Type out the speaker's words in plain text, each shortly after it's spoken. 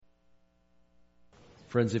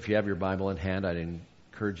Friends, if you have your Bible in hand, I'd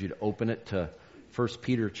encourage you to open it to 1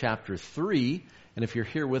 Peter chapter 3. And if you're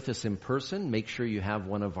here with us in person, make sure you have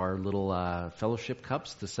one of our little fellowship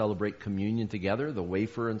cups to celebrate communion together, the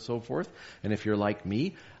wafer and so forth. And if you're like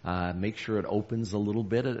me, make sure it opens a little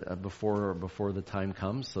bit before the time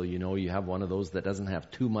comes, so you know you have one of those that doesn't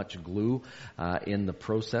have too much glue in the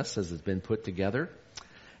process as it's been put together.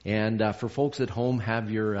 And for folks at home, have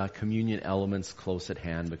your communion elements close at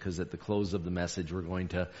hand, because at the close of the message, we're going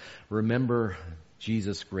to remember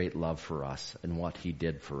Jesus' great love for us and what He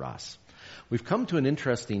did for us. We've come to an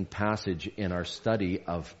interesting passage in our study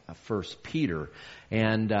of 1 Peter.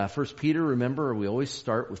 And 1 Peter, remember, we always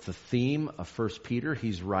start with the theme of 1 Peter.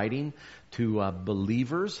 He's writing to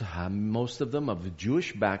believers, most of them of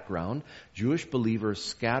Jewish background, Jewish believers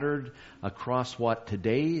scattered across what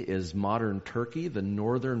today is modern Turkey, the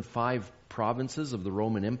northern 5 provinces of the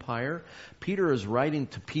Roman Empire. Peter is writing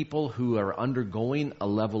to people who are undergoing a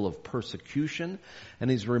level of persecution, and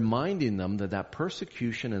he's reminding them that that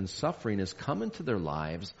persecution and suffering has come into their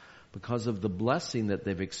lives because of the blessing that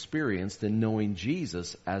they've experienced in knowing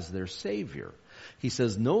Jesus as their Savior. He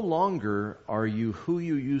says, no longer are you who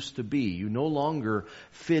you used to be. You no longer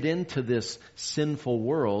fit into this sinful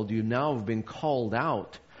world. You now have been called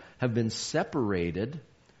out, have been separated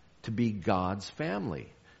to be God's family,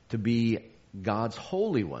 to be God's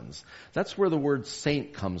holy ones. That's where the word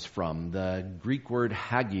saint comes from, the Greek word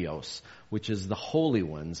hagios, which is the holy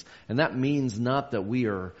ones. And that means not that we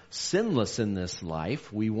are sinless in this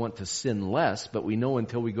life. We want to sin less, but we know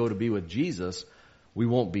until we go to be with Jesus, we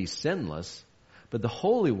won't be sinless. But the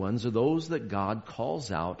holy ones are those that God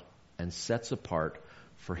calls out and sets apart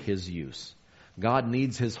for His use. God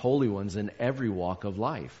needs His holy ones in every walk of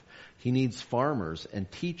life. He needs farmers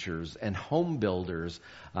and teachers and home builders,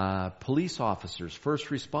 police officers, first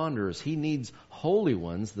responders. He needs holy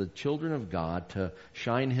ones, the children of God, to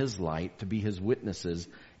shine His light, to be His witnesses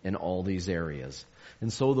in all these areas.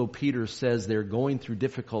 And so though Peter says they're going through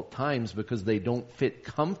difficult times because they don't fit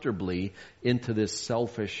comfortably into this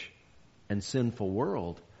selfish and sinful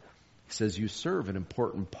world, he says you serve an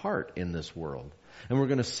important part in this world. And we're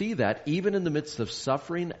going to see that even in the midst of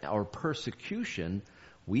suffering or persecution,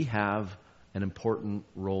 we have an important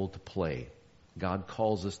role to play. God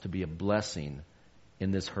calls us to be a blessing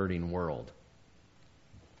in this hurting world.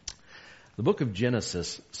 The book of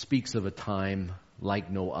Genesis speaks of a time like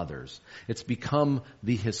no others. It's become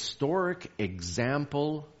the historic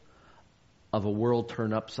example of a world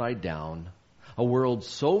turned upside down, a world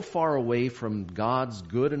so far away from God's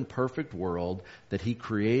good and perfect world that He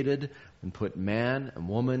created and put man and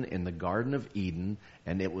woman in the Garden of Eden,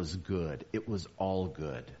 and it was good. It was all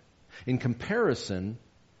good. In comparison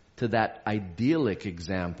to that idyllic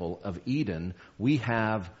example of Eden, we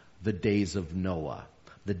have the days of Noah.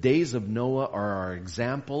 The days of Noah are our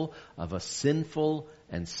example of a sinful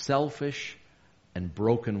and selfish and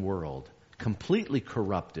broken world, completely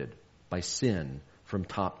corrupted by sin from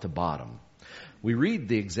top to bottom. We read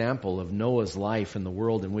the example of Noah's life and the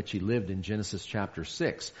world in which he lived in Genesis chapter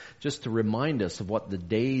 6, just to remind us of what the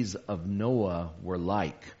days of Noah were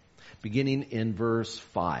like. Beginning in verse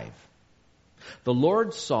 5. The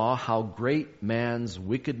Lord saw how great man's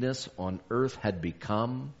wickedness on earth had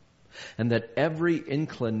become, and that every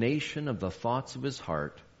inclination of the thoughts of his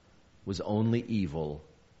heart was only evil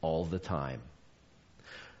all the time.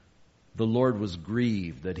 The Lord was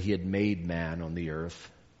grieved that He had made man on the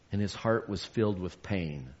earth, and His heart was filled with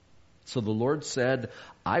pain. So the Lord said,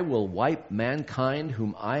 I will wipe mankind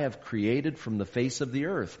whom I have created from the face of the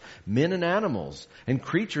earth, men and animals, and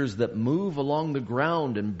creatures that move along the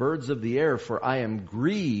ground, and birds of the air, for I am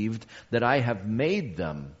grieved that I have made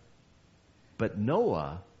them. But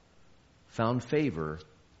Noah found favor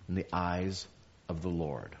in the eyes of the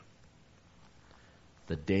Lord.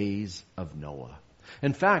 The days of Noah.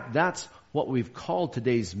 In fact, that's what we've called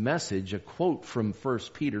today's message, a quote from 1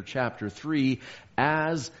 Peter chapter 3,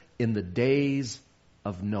 as in the days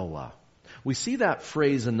of Noah. We see that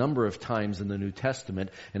phrase a number of times in the New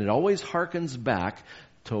Testament, and it always harkens back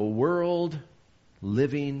to a world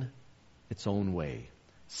living its own way,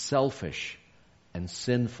 selfish and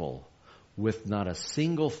sinful, with not a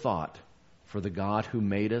single thought for the God who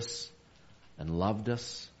made us and loved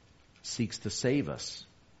us, seeks to save us.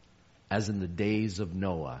 As in the days of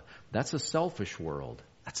Noah. That's a selfish world.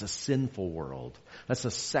 That's a sinful world. That's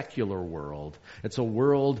a secular world. It's a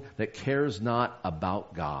world that cares not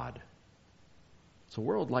about God. It's a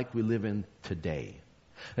world like we live in today.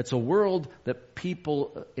 It's a world that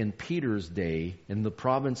people in Peter's day, in the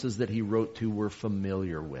provinces that he wrote to, were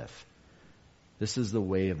familiar with. This is the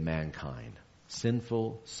way of mankind.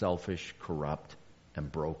 Sinful, selfish, corrupt,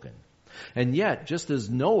 and broken. And yet, just as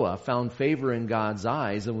Noah found favor in God's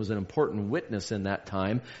eyes and was an important witness in that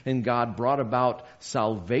time, and God brought about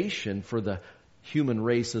salvation for the human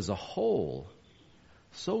race as a whole,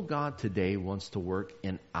 so God today wants to work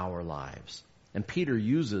in our lives. And Peter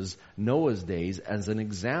uses Noah's days as an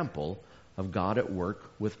example of God at work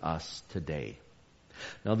with us today.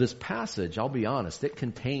 Now this passage, I'll be honest, it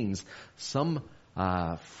contains some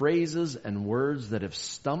phrases and words that have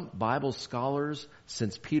stumped Bible scholars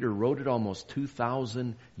since Peter wrote it almost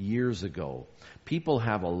 2,000 years ago. People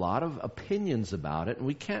have a lot of opinions about it, and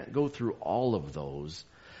we can't go through all of those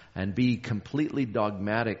and be completely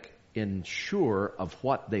dogmatic and sure of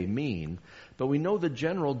what they mean, but we know the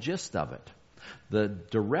general gist of it. The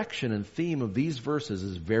direction and theme of these verses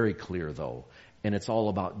is very clear, though, and it's all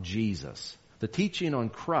about Jesus. The teaching on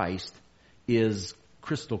Christ is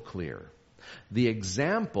crystal clear. The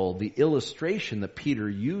example, the illustration that Peter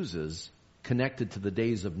uses connected to the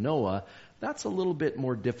days of Noah, that's a little bit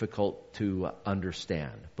more difficult to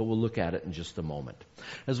understand, but we'll look at it in just a moment.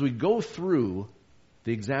 As we go through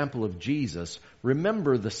the example of Jesus,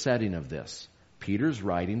 remember the setting of this. Peter's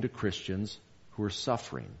writing to Christians who are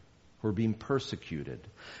suffering, who are being persecuted.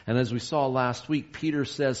 And as we saw last week, Peter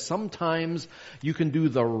says sometimes you can do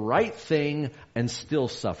the right thing and still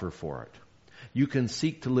suffer for it. You can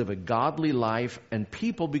seek to live a godly life, and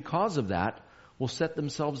people, because of that, will set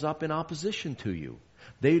themselves up in opposition to you.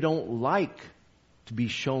 They don't like to be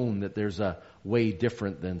shown that there's a way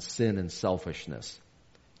different than sin and selfishness.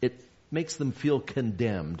 It makes them feel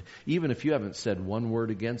condemned. Even if you haven't said one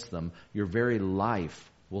word against them, your very life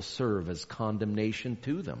will serve as condemnation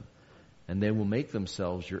to them, and they will make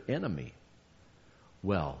themselves your enemy.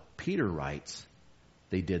 Well, Peter writes,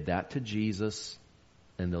 they did that to Jesus,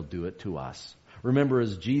 and they'll do it to us. Remember,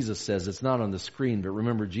 as Jesus says, it's not on the screen, but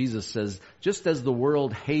remember Jesus says, just as the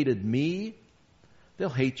world hated me, they'll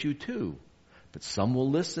hate you too. But some will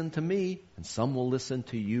listen to me, and some will listen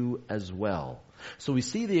to you as well. So we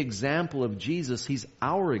see the example of Jesus. He's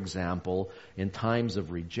our example in times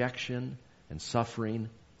of rejection and suffering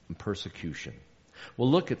and persecution. We'll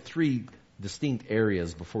look at three distinct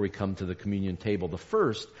areas before we come to the communion table. The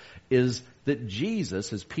first is that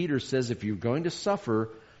Jesus, as Peter says, if you're going to suffer,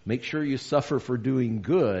 make sure you suffer for doing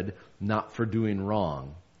good, not for doing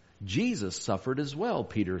wrong. Jesus suffered as well,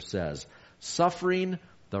 Peter says, suffering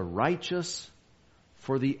the righteous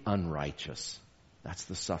for the unrighteous. That's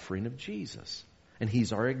the suffering of Jesus. And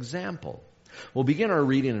he's our example. We'll begin our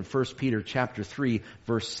reading in 1 Peter chapter 3,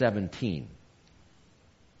 verse 17.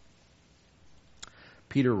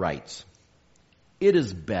 Peter writes, "It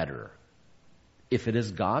is better, if it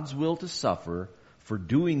is God's will to suffer for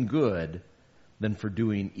doing good than for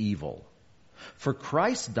doing evil. For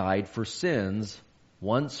Christ died for sins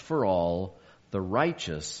once for all, the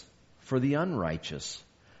righteous for the unrighteous,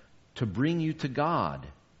 to bring you to God.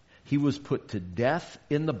 He was put to death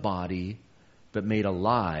in the body, but made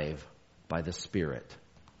alive by the Spirit."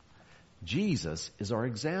 Jesus is our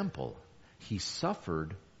example. He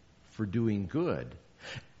suffered for doing good.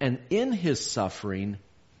 And in his suffering,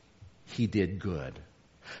 he did good.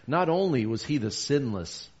 Not only was he the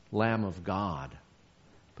sinless Lamb of God,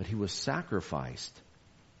 but he was sacrificed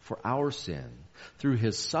for our sin. Through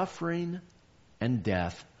his suffering and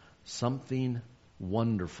death, something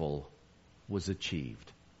wonderful was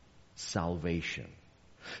achieved. Salvation.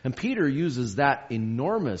 And Peter uses that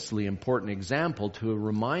enormously important example to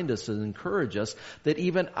remind us and encourage us that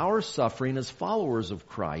even our suffering as followers of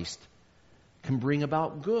Christ can bring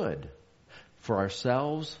about good for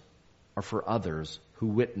ourselves or for others who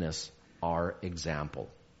witness our example.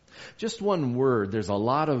 Just one word. There's a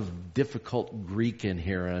lot of difficult Greek in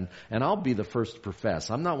here, and I'll be the first to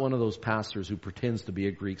profess. I'm not one of those pastors who pretends to be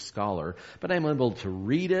a Greek scholar, but I'm able to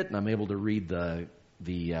read it, and I'm able to read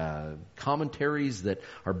the commentaries that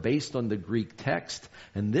are based on the Greek text,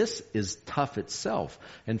 and this is tough itself.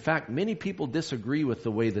 In fact, many people disagree with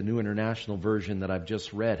the way the New International Version that I've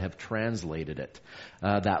just read have translated it.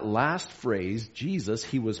 That last phrase, Jesus,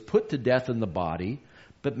 he was put to death in the body,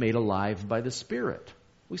 but made alive by the Spirit.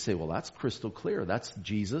 We say, well, that's crystal clear. That's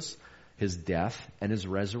Jesus, his death, and his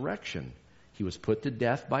resurrection. He was put to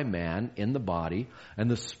death by man in the body, and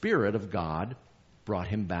the Spirit of God brought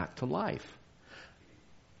him back to life.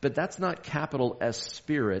 But that's not capital S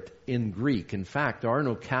Spirit in Greek. In fact, there are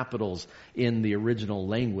no capitals in the original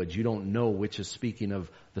language. You don't know which is speaking of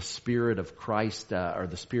the Spirit of Christ or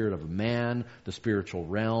the Spirit of man, the spiritual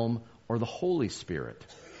realm, or the Holy Spirit.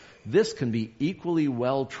 This can be equally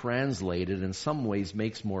well translated, in some ways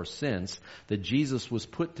makes more sense, that Jesus was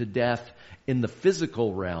put to death in the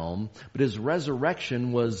physical realm, but his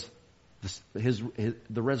resurrection was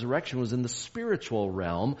The resurrection was in the spiritual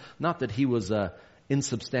realm. Not that he was a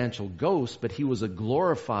insubstantial ghost, but he was a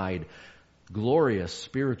glorified, glorious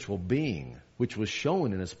spiritual being, which was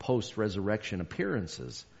shown in his post-resurrection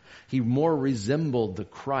appearances. He more resembled the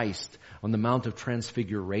Christ on the Mount of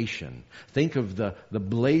Transfiguration. Think of the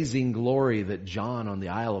blazing glory that John on the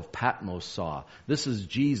Isle of Patmos saw. This is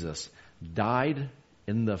Jesus, died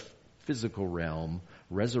in the physical realm,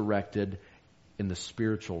 resurrected in the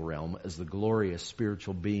spiritual realm as the glorious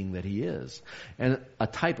spiritual being that he is. And a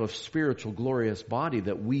type of spiritual glorious body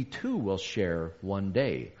that we too will share one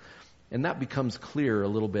day. And that becomes clear a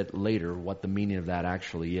little bit later what the meaning of that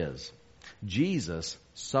actually is. Jesus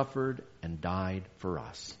suffered and died for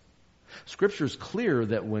us. Scripture is clear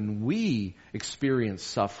that when we experience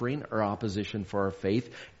suffering or opposition for our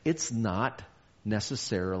faith, it's not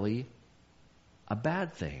necessarily a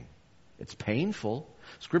bad thing. It's painful.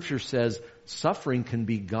 Scripture says suffering can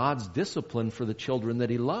be God's discipline for the children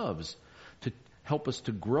that he loves, to help us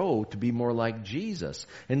to grow, to be more like Jesus.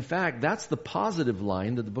 In fact, that's the positive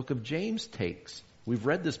line that the book of James takes. We've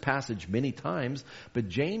read this passage many times, but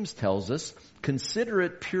James tells us, "Consider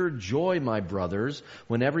it pure joy, my brothers,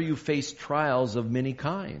 whenever you face trials of many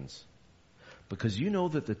kinds, because you know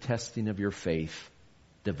that the testing of your faith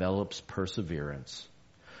develops perseverance.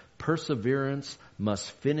 Perseverance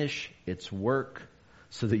must finish its work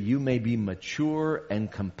so that you may be mature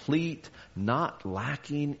and complete, not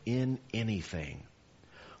lacking in anything."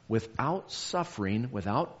 Without suffering,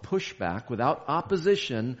 without pushback, without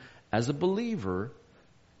opposition, as a believer,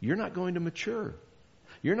 you're not going to mature.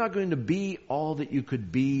 You're not going to be all that you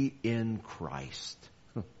could be in Christ.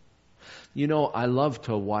 You know, I love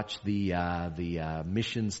to watch the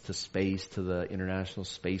missions to space, to the International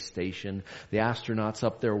Space Station. The astronauts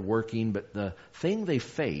up there working, but the thing they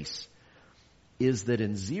face is that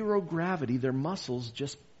in zero gravity, their muscles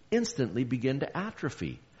just instantly begin to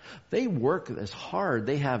atrophy. They work as hard.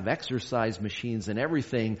 They have exercise machines and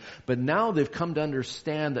everything, but now they've come to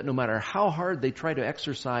understand that no matter how hard they try to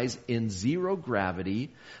exercise in zero gravity,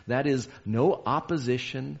 that is, no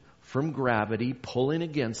opposition from gravity pulling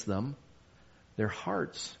against them, their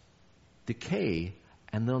hearts decay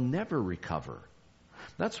and they'll never recover.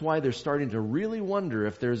 That's why they're starting to really wonder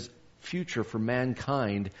if there's future for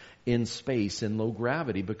mankind in space in low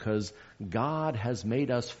gravity, because God has made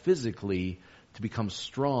us physically to become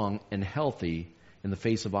strong and healthy in the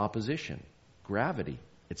face of opposition. Gravity,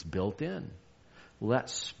 it's built in. Well, that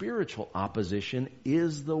spiritual opposition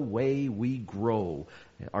is the way we grow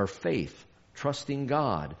our faith, trusting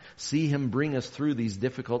God, see him bring us through these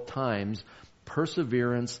difficult times,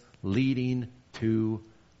 perseverance leading to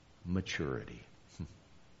maturity.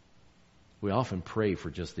 We often pray for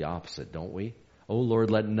just the opposite, don't we? Oh Lord,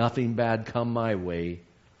 let nothing bad come my way.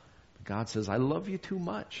 But God says, I love you too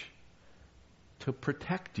much to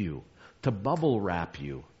protect you, to bubble wrap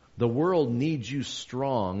you. The world needs you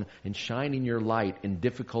strong and shining your light in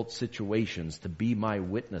difficult situations to be my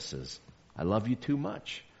witnesses. I love you too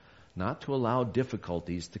much not to allow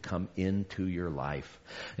difficulties to come into your life.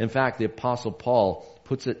 In fact, the Apostle Paul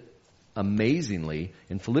puts it amazingly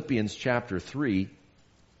in Philippians chapter 3.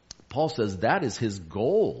 Paul says that is his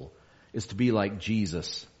goal, is to be like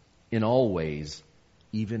Jesus in all ways,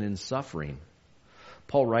 even in suffering.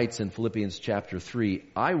 Paul writes in Philippians chapter 3,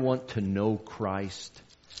 I want to know Christ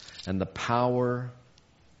and the power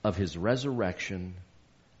of his resurrection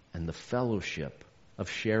and the fellowship of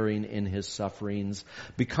sharing in his sufferings,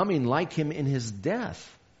 becoming like him in his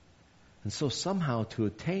death, and so somehow to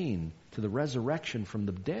attain to the resurrection from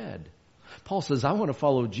the dead. Paul says, I want to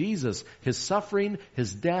follow Jesus, his suffering,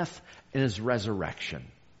 his death, and his resurrection.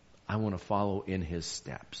 I want to follow in his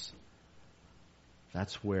steps.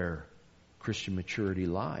 That's where Christian maturity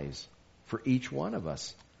lies for each one of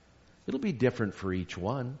us. It'll be different for each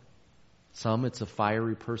one. Some, it's a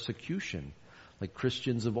fiery persecution, like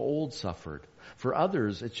Christians of old suffered. For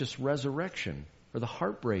others, it's just resurrection, or the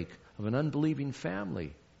heartbreak of an unbelieving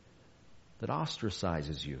family that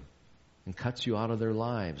ostracizes you and cuts you out of their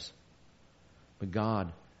lives. But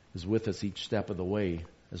God is with us each step of the way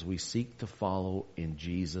as we seek to follow in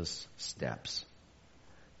Jesus' steps.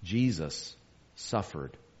 Jesus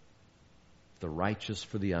suffered, the righteous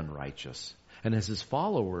for the unrighteous. And as his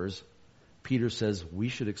followers, Peter says we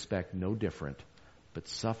should expect no different, but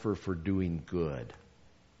suffer for doing good.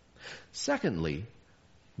 Secondly,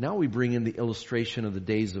 now we bring in the illustration of the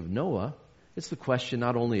days of Noah. It's the question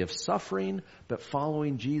not only of suffering, but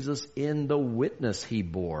following Jesus in the witness he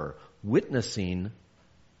bore, witnessing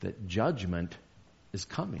that judgment is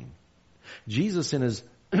coming. Jesus in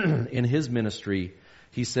his ministry,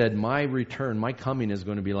 He said, my return, my coming is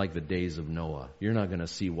going to be like the days of Noah. You're not going to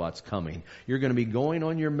see what's coming. You're going to be going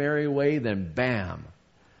on your merry way, then bam.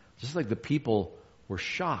 Just like the people were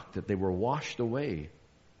shocked that they were washed away,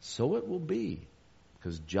 so it will be,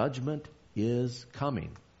 because judgment is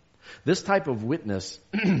coming. This type of witness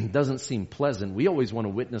doesn't seem pleasant. We always want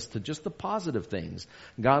to witness to just the positive things.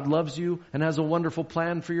 God loves you and has a wonderful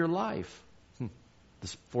plan for your life.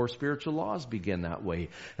 The 4 spiritual laws begin that way.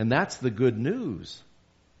 And that's the good news.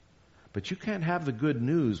 But you can't have the good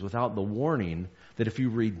news without the warning that if you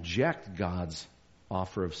reject God's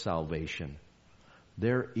offer of salvation,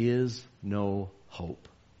 there is no hope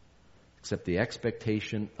except the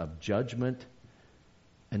expectation of judgment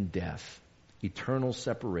and death, eternal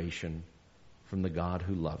separation from the God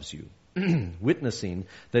who loves you. Witnessing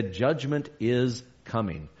that judgment is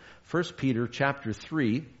coming. 1 Peter chapter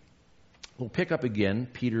 3, we'll pick up again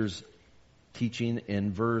Peter's teaching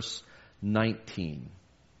in verse 19.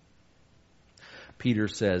 Peter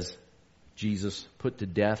says, Jesus put to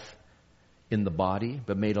death in the body,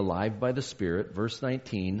 but made alive by the Spirit. Verse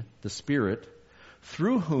 19, the Spirit,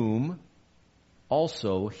 through whom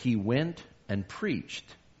also he went and preached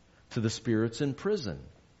to the spirits in prison,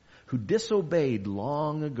 who disobeyed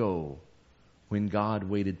long ago when God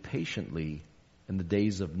waited patiently in the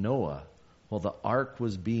days of Noah while the ark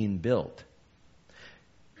was being built.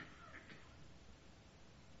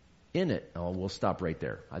 In it, we'll stop right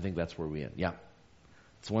there. I think that's where we end. Yeah.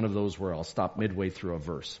 It's one of those where I'll stop midway through a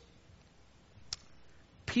verse.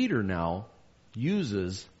 Peter now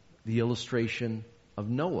uses the illustration of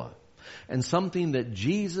Noah and something that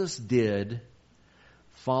Jesus did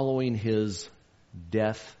following his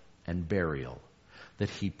death and burial,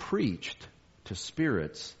 that he preached to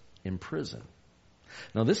spirits in prison.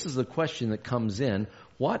 Now this is the question that comes in.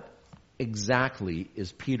 What exactly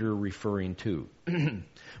is Peter referring to?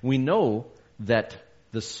 We know that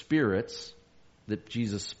the spirits that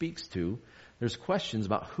Jesus speaks to, there's questions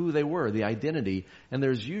about who they were, the identity, and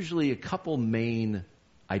there's usually a couple main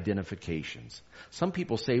identifications. Some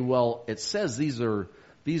people say, well, it says these are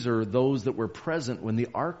those that were present when the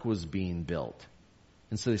ark was being built.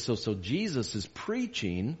 And so Jesus is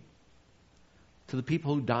preaching to the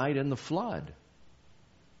people who died in the flood.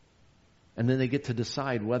 And then they get to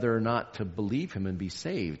decide whether or not to believe him and be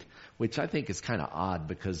saved, which I think is kind of odd,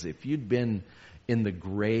 because if you'd been in the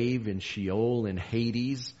grave, in Sheol, in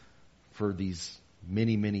Hades for these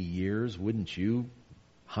many, many years, wouldn't you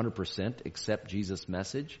 100% accept Jesus'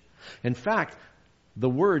 message? In fact, the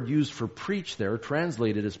word used for preach there,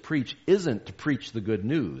 translated as preach, isn't to preach the good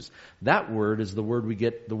news. That word is the word we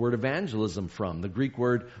get the word evangelism from, the Greek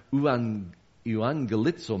word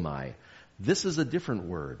euangelizomai. This is a different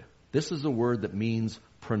word. This is a word that means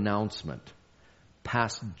pronouncement,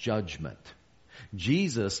 pass judgment.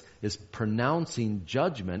 Jesus is pronouncing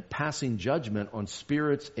judgment, passing judgment on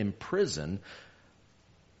spirits in prison.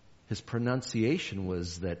 His pronunciation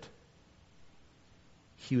was that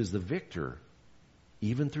he was the victor,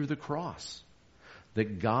 even through the cross.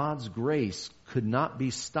 That God's grace could not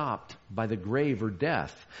be stopped by the grave or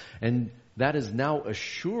death. And that has now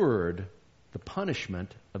assured the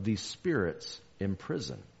punishment of these spirits in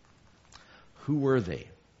prison. Who were they?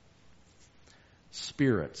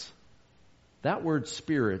 Spirits. That word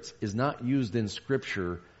spirits is not used in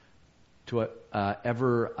Scripture to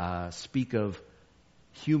ever speak of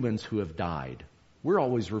humans who have died. We're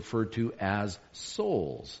always referred to as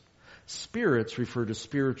souls. Spirits refer to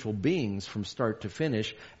spiritual beings from start to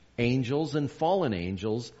finish, angels and fallen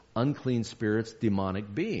angels, unclean spirits,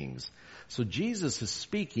 demonic beings. So Jesus is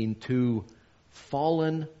speaking to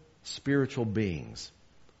fallen spiritual beings,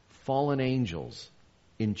 fallen angels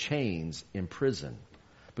in chains in prison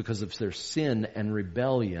because of their sin and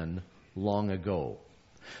rebellion long ago.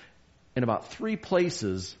 In about 3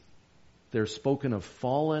 places, they're spoken of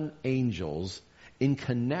fallen angels in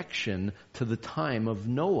connection to the time of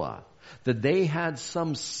Noah. That they had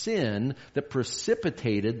some sin that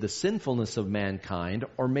precipitated the sinfulness of mankind,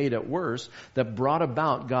 or made it worse, that brought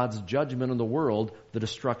about God's judgment on the world, the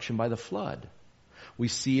destruction by the flood. We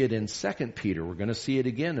see it in 2 Peter. We're going to see it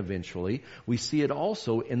again eventually. We see it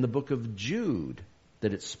also in the book of Jude,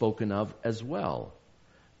 that it's spoken of as well,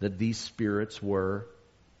 that these spirits were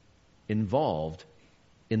involved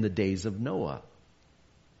in the days of Noah.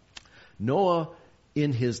 Noah,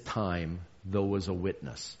 in his time, though, was a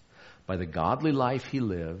witness by the godly life he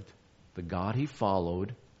lived, the God he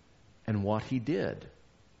followed, and what he did.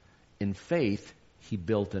 In faith, he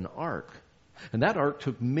built an ark. And that ark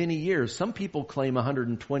took many years. Some people claim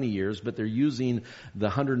 120 years, but they're using the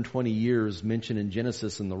 120 years mentioned in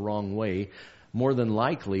Genesis in the wrong way. More than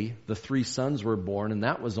likely, the 3 sons were born, and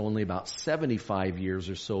that was only about 75 years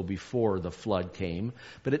or so before the flood came.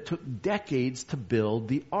 But it took decades to build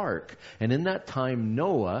the ark. And in that time,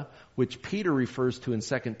 Noah, which Peter refers to in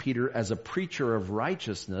 2 Peter as a preacher of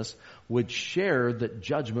righteousness, would share that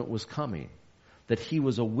judgment was coming, that he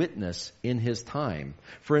was a witness in his time.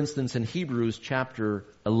 For instance, in Hebrews chapter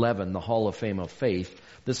 11, the Hall of Fame of Faith,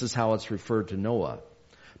 this is how it's referred to Noah.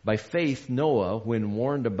 By faith, Noah, when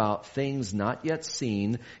warned about things not yet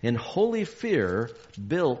seen, in holy fear,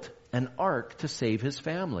 built an ark to save his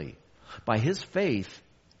family. By his faith,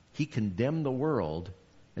 he condemned the world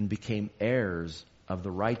and became heirs of the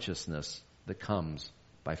righteousness that comes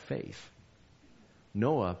by faith.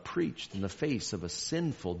 Noah preached in the face of a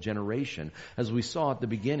sinful generation. As we saw at the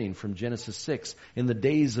beginning from Genesis 6, in the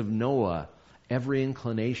days of Noah, every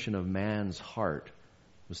inclination of man's heart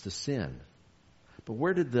was to sin. But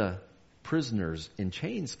where did the prisoners in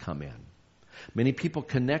chains come in? Many people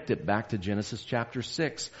connect it back to Genesis chapter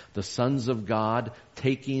 6, the sons of God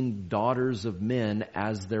taking daughters of men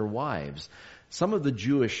as their wives. Some of the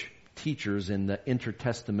Jewish teachers in the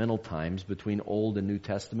intertestamental times between Old and New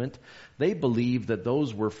Testament, they believed that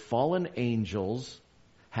those were fallen angels,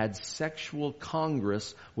 had sexual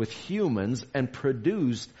congress with humans, and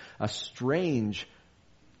produced a strange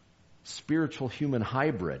spiritual human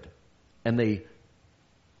hybrid. And they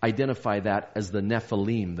identify that as the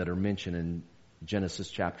Nephilim that are mentioned in Genesis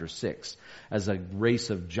chapter 6 as a race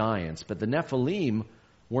of giants. But the Nephilim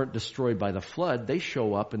weren't destroyed by the flood. They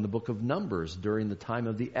show up in the book of Numbers during the time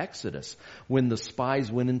of the Exodus. When the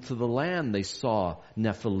spies went into the land, they saw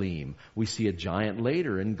Nephilim. We see a giant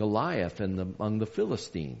later in Goliath and among the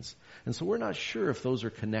Philistines. And so we're not sure if those are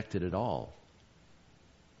connected at all.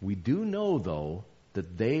 We do know, though,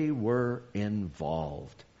 that they were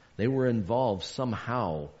involved. They were involved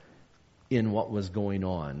somehow in what was going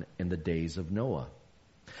on in the days of Noah.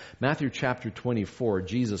 Matthew chapter 24,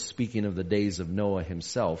 Jesus speaking of the days of Noah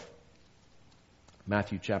himself.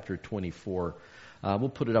 Matthew chapter 24, we'll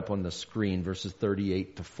put it up on the screen, verses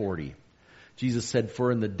 38 to 40. Jesus said,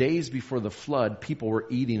 "For in the days before the flood, people were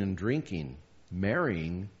eating and drinking,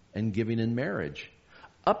 marrying and giving in marriage,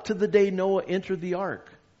 up to the day Noah entered the ark.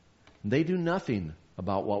 They knew nothing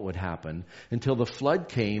about what would happen until the flood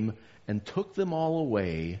came and took them all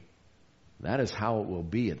away. That is how it will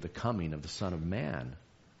be at the coming of the Son of Man."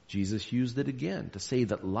 Jesus used it again to say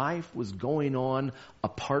that life was going on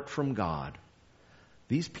apart from God.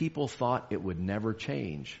 These people thought it would never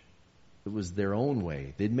change. It was their own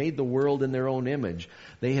way. They'd made the world in their own image.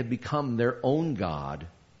 They had become their own God.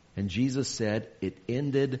 And Jesus said it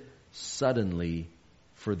ended suddenly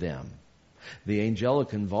for them. The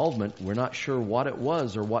angelic involvement, we're not sure what it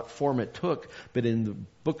was or what form it took, but in the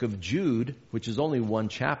book of Jude, which is only one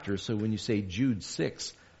chapter, so when you say Jude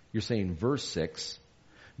 6, you're saying verse 6.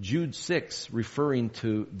 Jude 6, referring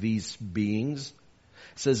to these beings,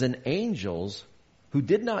 says, "And angels who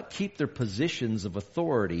did not keep their positions of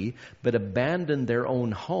authority, but abandoned their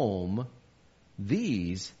own home,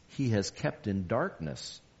 these he has kept in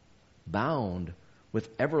darkness, bound with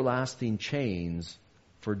everlasting chains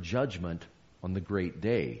for judgment on the great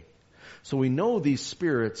day." So we know these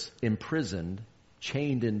spirits imprisoned,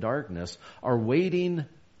 chained in darkness, are waiting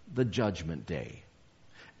the judgment day.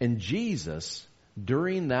 And Jesus,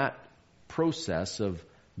 during that process of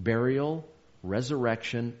burial,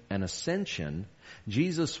 resurrection, and ascension,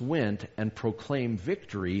 Jesus went and proclaimed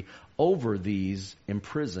victory over these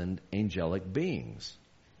imprisoned angelic beings.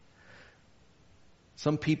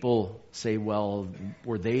 Some people say, well,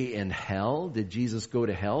 were they in hell? Did Jesus go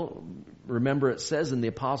to hell? Remember, it says in the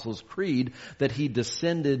Apostles' Creed that he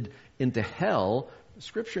descended into hell.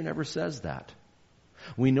 Scripture never says that.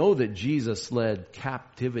 We know that Jesus led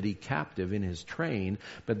captivity captive in his train,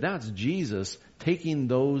 but that's Jesus taking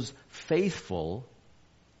those faithful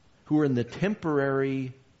who are in the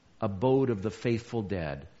temporary abode of the faithful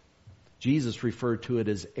dead. Jesus referred to it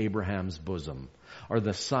as Abraham's bosom, or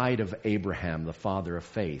the side of Abraham, the father of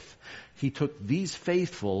faith. He took these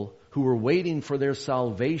faithful who were waiting for their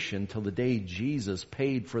salvation till the day Jesus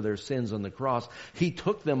paid for their sins on the cross. He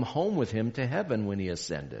took them home with him to heaven when he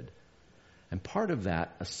ascended. And part of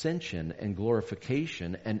that ascension and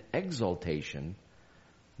glorification and exaltation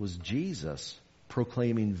was Jesus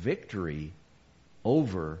proclaiming victory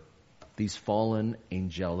over these fallen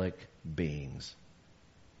angelic beings.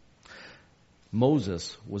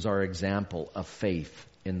 Moses was our example of faith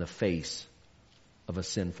in the face of a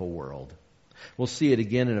sinful world. We'll see it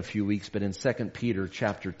again in a few weeks, but in 2 Peter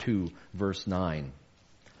chapter 2, verse 9.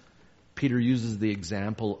 Peter uses the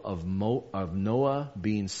example of Noah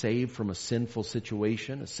being saved from a sinful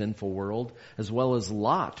situation, a sinful world, as well as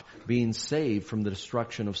Lot being saved from the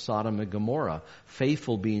destruction of Sodom and Gomorrah,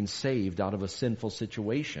 faithful being saved out of a sinful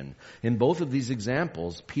situation. In both of these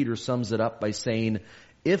examples, Peter sums it up by saying,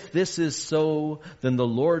 if this is so, then the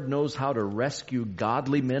Lord knows how to rescue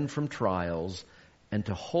godly men from trials and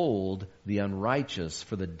to hold the unrighteous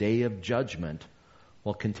for the day of judgment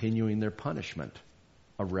while continuing their punishment.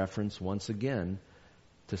 A reference once again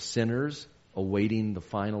to sinners awaiting the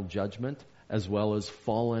final judgment, as well as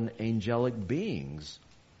fallen angelic beings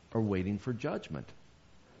are waiting for judgment.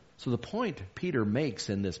 So the point Peter makes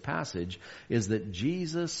in this passage is that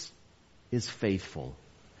Jesus is faithful.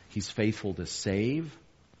 He's faithful to save,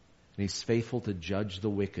 and He's faithful to judge the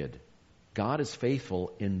wicked. God is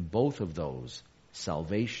faithful in both of those,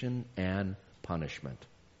 salvation and punishment.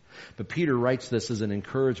 But Peter writes this as an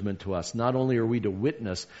encouragement to us. Not only are we to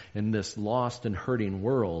witness in this lost and hurting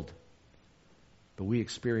world, but we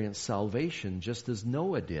experience salvation just as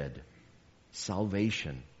Noah did.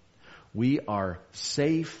 Salvation. We are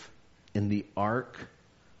safe in the ark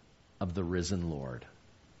of the risen Lord.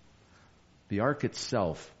 The ark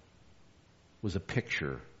itself was a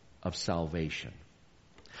picture of salvation.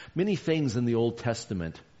 Many things in the Old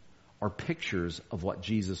Testament are pictures of what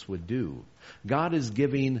Jesus would do. God is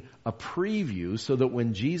giving a preview so that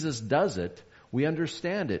when Jesus does it, we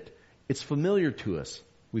understand it. It's familiar to us.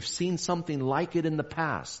 We've seen something like it in the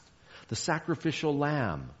past. The sacrificial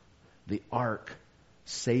lamb, the ark,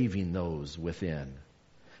 saving those within.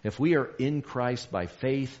 If we are in Christ by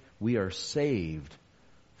faith, we are saved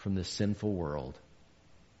from this sinful world.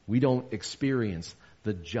 We don't experience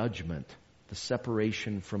the judgment, the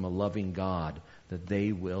separation from a loving God that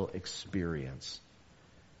they will experience.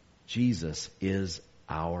 Jesus is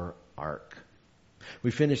our ark.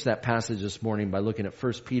 We finished that passage this morning by looking at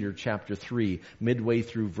 1 Peter chapter 3, midway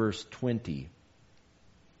through verse 20.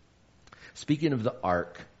 Speaking of the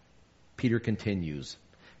ark, Peter continues,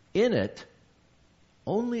 in it,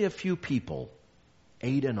 only a few people,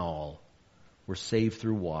 8 in all, were saved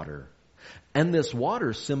through water. And this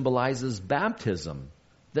water symbolizes baptism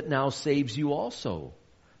that now saves you also.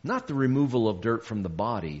 Not the removal of dirt from the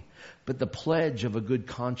body, but the pledge of a good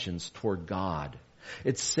conscience toward God.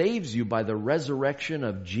 It saves you by the resurrection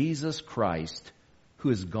of Jesus Christ, who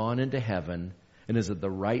has gone into heaven and is at the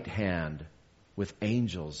right hand with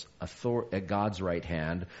angels, at God's right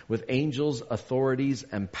hand, with angels, authorities,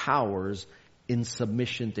 and powers in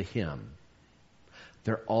submission to Him.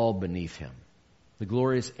 They're all beneath Him. The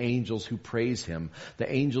glorious angels who praise Him,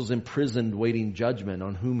 the angels imprisoned waiting judgment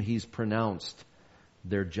on whom He's pronounced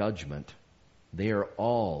their judgment. They are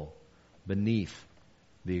all beneath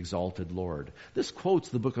the exalted Lord. This quotes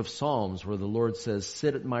the book of Psalms where the Lord says,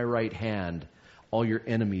 sit at my right hand, all your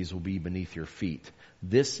enemies will be beneath your feet.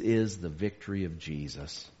 This is the victory of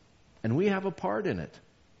Jesus. And we have a part in it.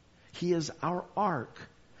 He is our ark.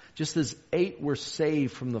 Just as 8 were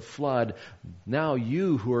saved from the flood, now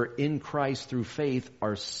you who are in Christ through faith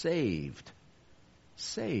are saved.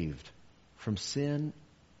 Saved from sin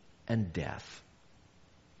and death.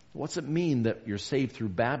 What's it mean that you're saved through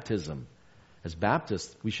baptism? As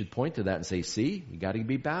Baptists, we should point to that and say, see, you got to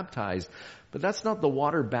be baptized. But that's not the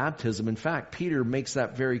water baptism. In fact, Peter makes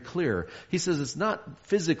that very clear. He says it's not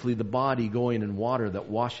physically the body going in water that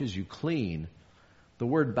washes you clean. The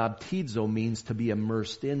word baptizo means to be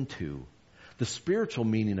immersed into. The spiritual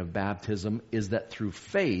meaning of baptism is that through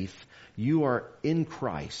faith, you are in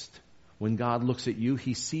Christ. When God looks at you,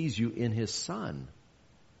 He sees you in His Son.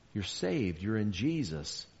 You're saved. You're in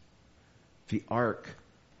Jesus, the ark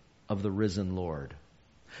of the risen Lord.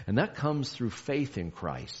 And that comes through faith in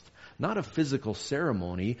Christ. Not a physical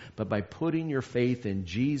ceremony, but by putting your faith in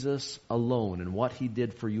Jesus alone and what He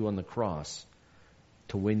did for you on the cross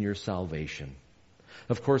to win your salvation.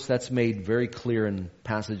 Of course, that's made very clear in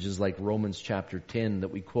passages like Romans chapter 10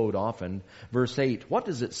 that we quote often. Verse 8, what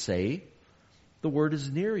does it say? The word is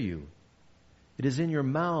near you. It is in your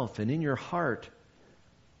mouth and in your heart.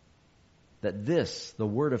 That this, the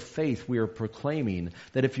word of faith we are proclaiming,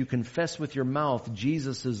 that if you confess with your mouth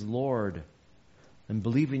Jesus is Lord and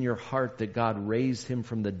believe in your heart that God raised Him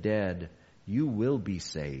from the dead, you will be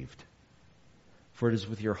saved. For it is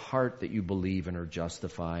with your heart that you believe and are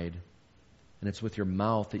justified, and it's with your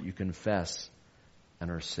mouth that you confess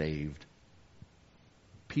and are saved.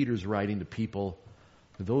 Peter's writing to people,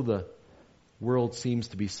 though the world seems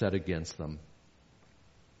to be set against them,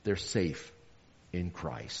 they're safe in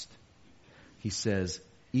Christ. He says,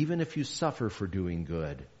 even if you suffer for doing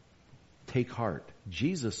good, take heart.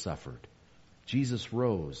 Jesus suffered. Jesus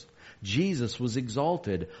rose. Jesus was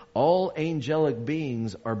exalted. All angelic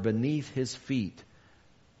beings are beneath his feet.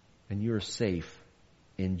 And you're safe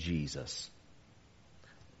in Jesus.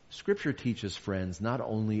 Scripture teaches, friends, not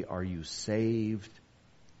only are you saved,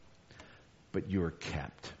 but you're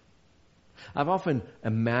kept. I've often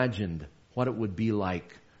imagined what it would be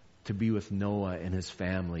like to be with Noah and his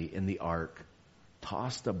family in the ark,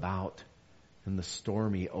 tossed about in the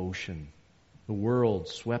stormy ocean, the world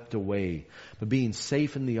swept away, but being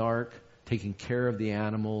safe in the ark, taking care of the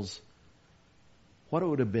animals, what it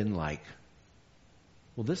would have been like.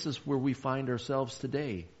 Well, this is where we find ourselves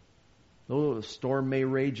today. Though the storm may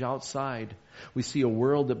rage outside, we see a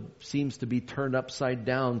world that seems to be turned upside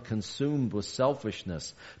down, consumed with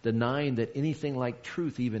selfishness, denying that anything like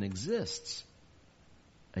truth even exists.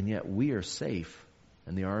 And yet we are safe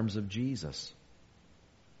in the arms of Jesus.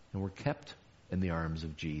 And we're kept in the arms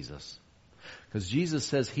of Jesus. Because Jesus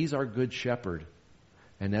says he's our good shepherd.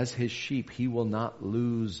 And as his sheep, he will not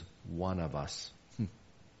lose one of us.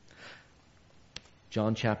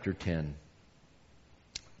 John chapter 10.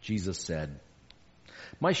 Jesus said,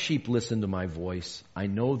 "My sheep listen to my voice. I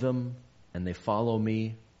know them, and they follow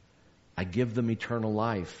me. I give them eternal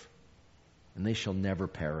life, and they shall never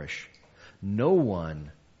perish. No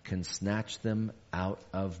one can snatch them out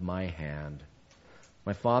of my hand.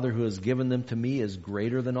 My Father who has given them to me is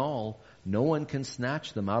greater than all. No one can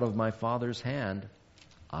snatch them out of my Father's hand.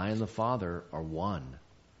 I and the Father are one."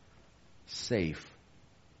 Safe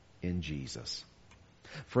in Jesus.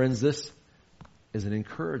 Friends, this is an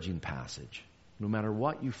encouraging passage. No matter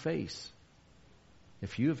what you face,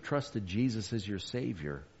 if you have trusted Jesus as your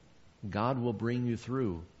Savior, God will bring you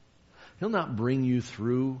through. He'll not bring you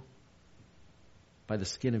through by the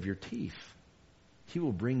skin of your teeth. He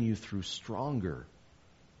will bring you through stronger,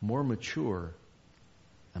 more mature,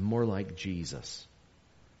 and more like Jesus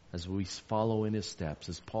as we follow in his steps.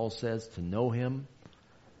 As Paul says, to know him,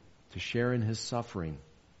 to share in his suffering,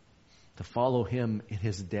 to follow him in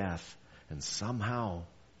his death, and somehow,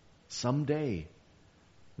 someday,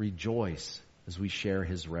 rejoice as we share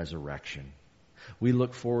his resurrection. We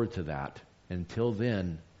look forward to that. Until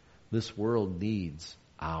then, this world needs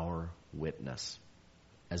our witness,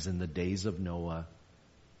 as in the days of Noah,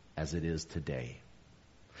 as it is today.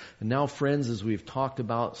 And now, friends, as we've talked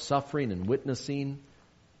about suffering and witnessing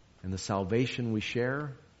and the salvation we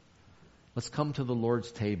share, let's come to the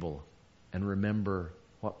Lord's table and remember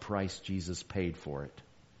what price Jesus paid for it.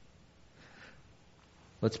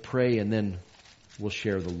 Let's pray, and then we'll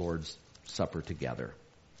share the Lord's Supper together.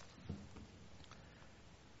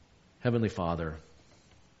 Heavenly Father,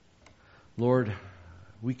 Lord,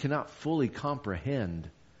 we cannot fully comprehend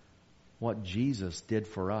what Jesus did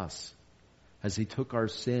for us as he took our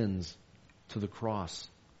sins to the cross,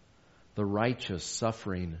 the righteous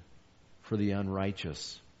suffering for the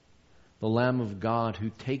unrighteous, the Lamb of God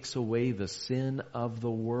who takes away the sin of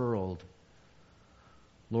the world.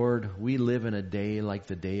 Lord, we live in a day like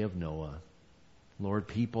the day of Noah. Lord,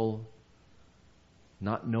 people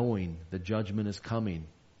not knowing the judgment is coming,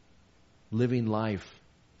 living life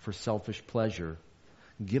for selfish pleasure,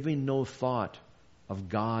 giving no thought of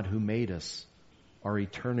God who made us, our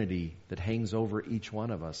eternity that hangs over each one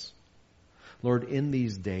of us. Lord, in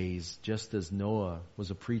these days, just as Noah was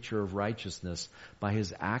a preacher of righteousness by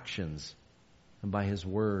his actions and by his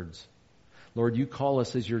words, Lord, you call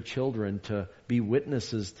us as your children to be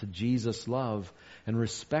witnesses to Jesus' love and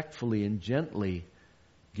respectfully and gently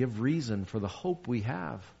give reason for the hope we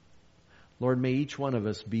have. Lord, may each one of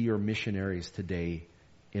us be your missionaries today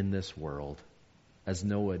in this world, as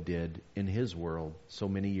Noah did in his world so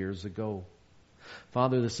many years ago.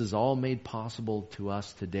 Father, this is all made possible to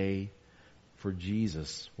us today for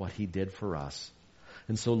Jesus, what he did for us.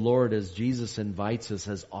 And so, Lord, as Jesus invites us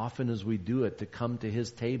as often as we do it to come to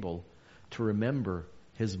his table, to remember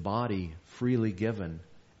his body freely given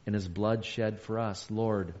and his blood shed for us,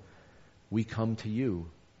 Lord, we come to you.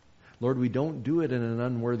 Lord, we don't do it in an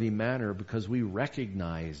unworthy manner because we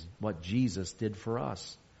recognize what Jesus did for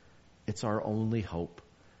us. It's our only hope,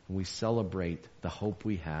 and we celebrate the hope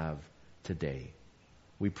we have today.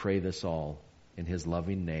 We pray this all in his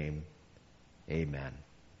loving name. Amen.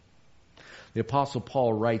 The Apostle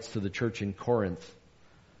Paul writes to the church in Corinth,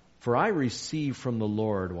 "For I received from the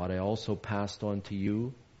Lord what I also passed on to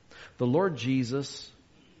you. The Lord Jesus,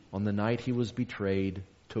 on the night he was betrayed,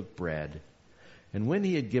 took bread. And when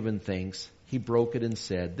he had given thanks, he broke it and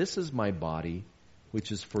said, 'This is my body,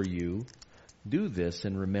 which is for you. Do this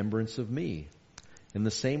in remembrance of me.' In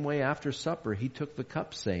the same way, after supper, he took the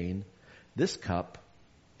cup, saying, 'This cup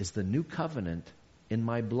is the new covenant in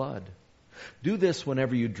my blood. Do this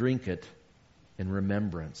whenever you drink it in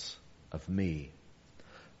remembrance of me.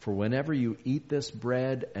 For whenever you eat this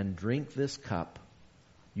bread and drink this cup,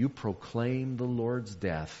 you proclaim the Lord's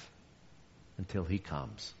death until he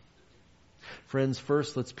comes. Friends,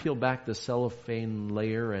 first let's peel back the cellophane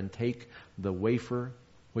layer and take the wafer,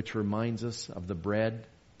 which reminds us of the bread,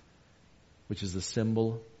 which is the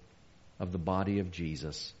symbol of the body of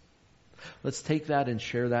Jesus. Let's take that and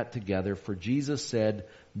share that together. For Jesus said,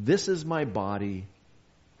 "This is my body,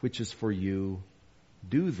 which is for you.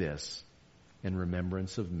 Do this in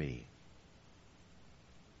remembrance of me."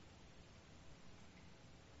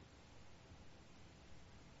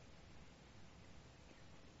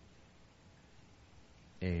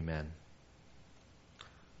 Amen.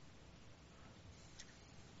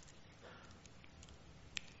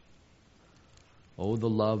 Oh, the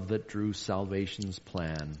love that drew salvation's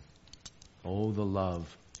plan. Oh, the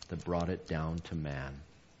love that brought it down to man.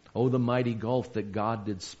 Oh, the mighty gulf that God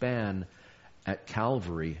did span at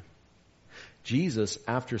Calvary. Jesus,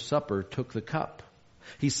 after supper, took the cup.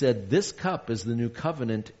 He said, "This cup is the new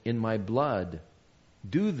covenant in my blood.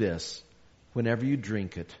 Do this whenever you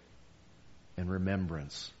drink it in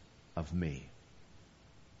remembrance of me."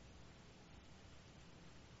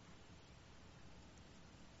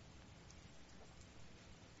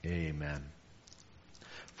 Amen.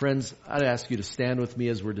 Friends, I'd ask you to stand with me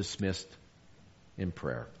as we're dismissed in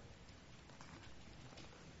prayer.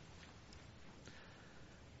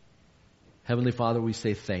 Heavenly Father, we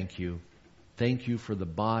say thank you. Thank you for the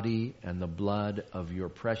body and the blood of your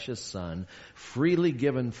precious Son, freely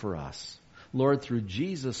given for us. Lord, through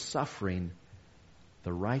Jesus' suffering,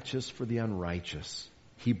 the righteous for the unrighteous,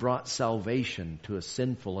 he brought salvation to a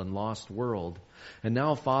sinful and lost world. And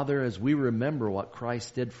now, Father, as we remember what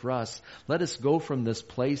Christ did for us, let us go from this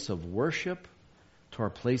place of worship to our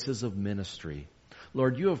places of ministry.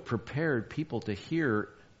 Lord, you have prepared people to hear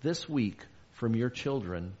this week from your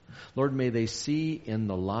children. Lord, may they see in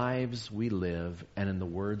the lives we live and in the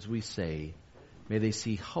words we say, may they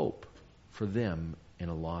see hope for them in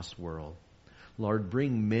a lost world. Lord,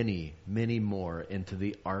 bring many, many more into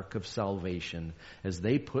the ark of salvation as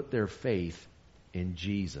they put their faith in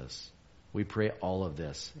Jesus. We pray all of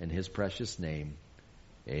this in his precious name.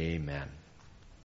 Amen.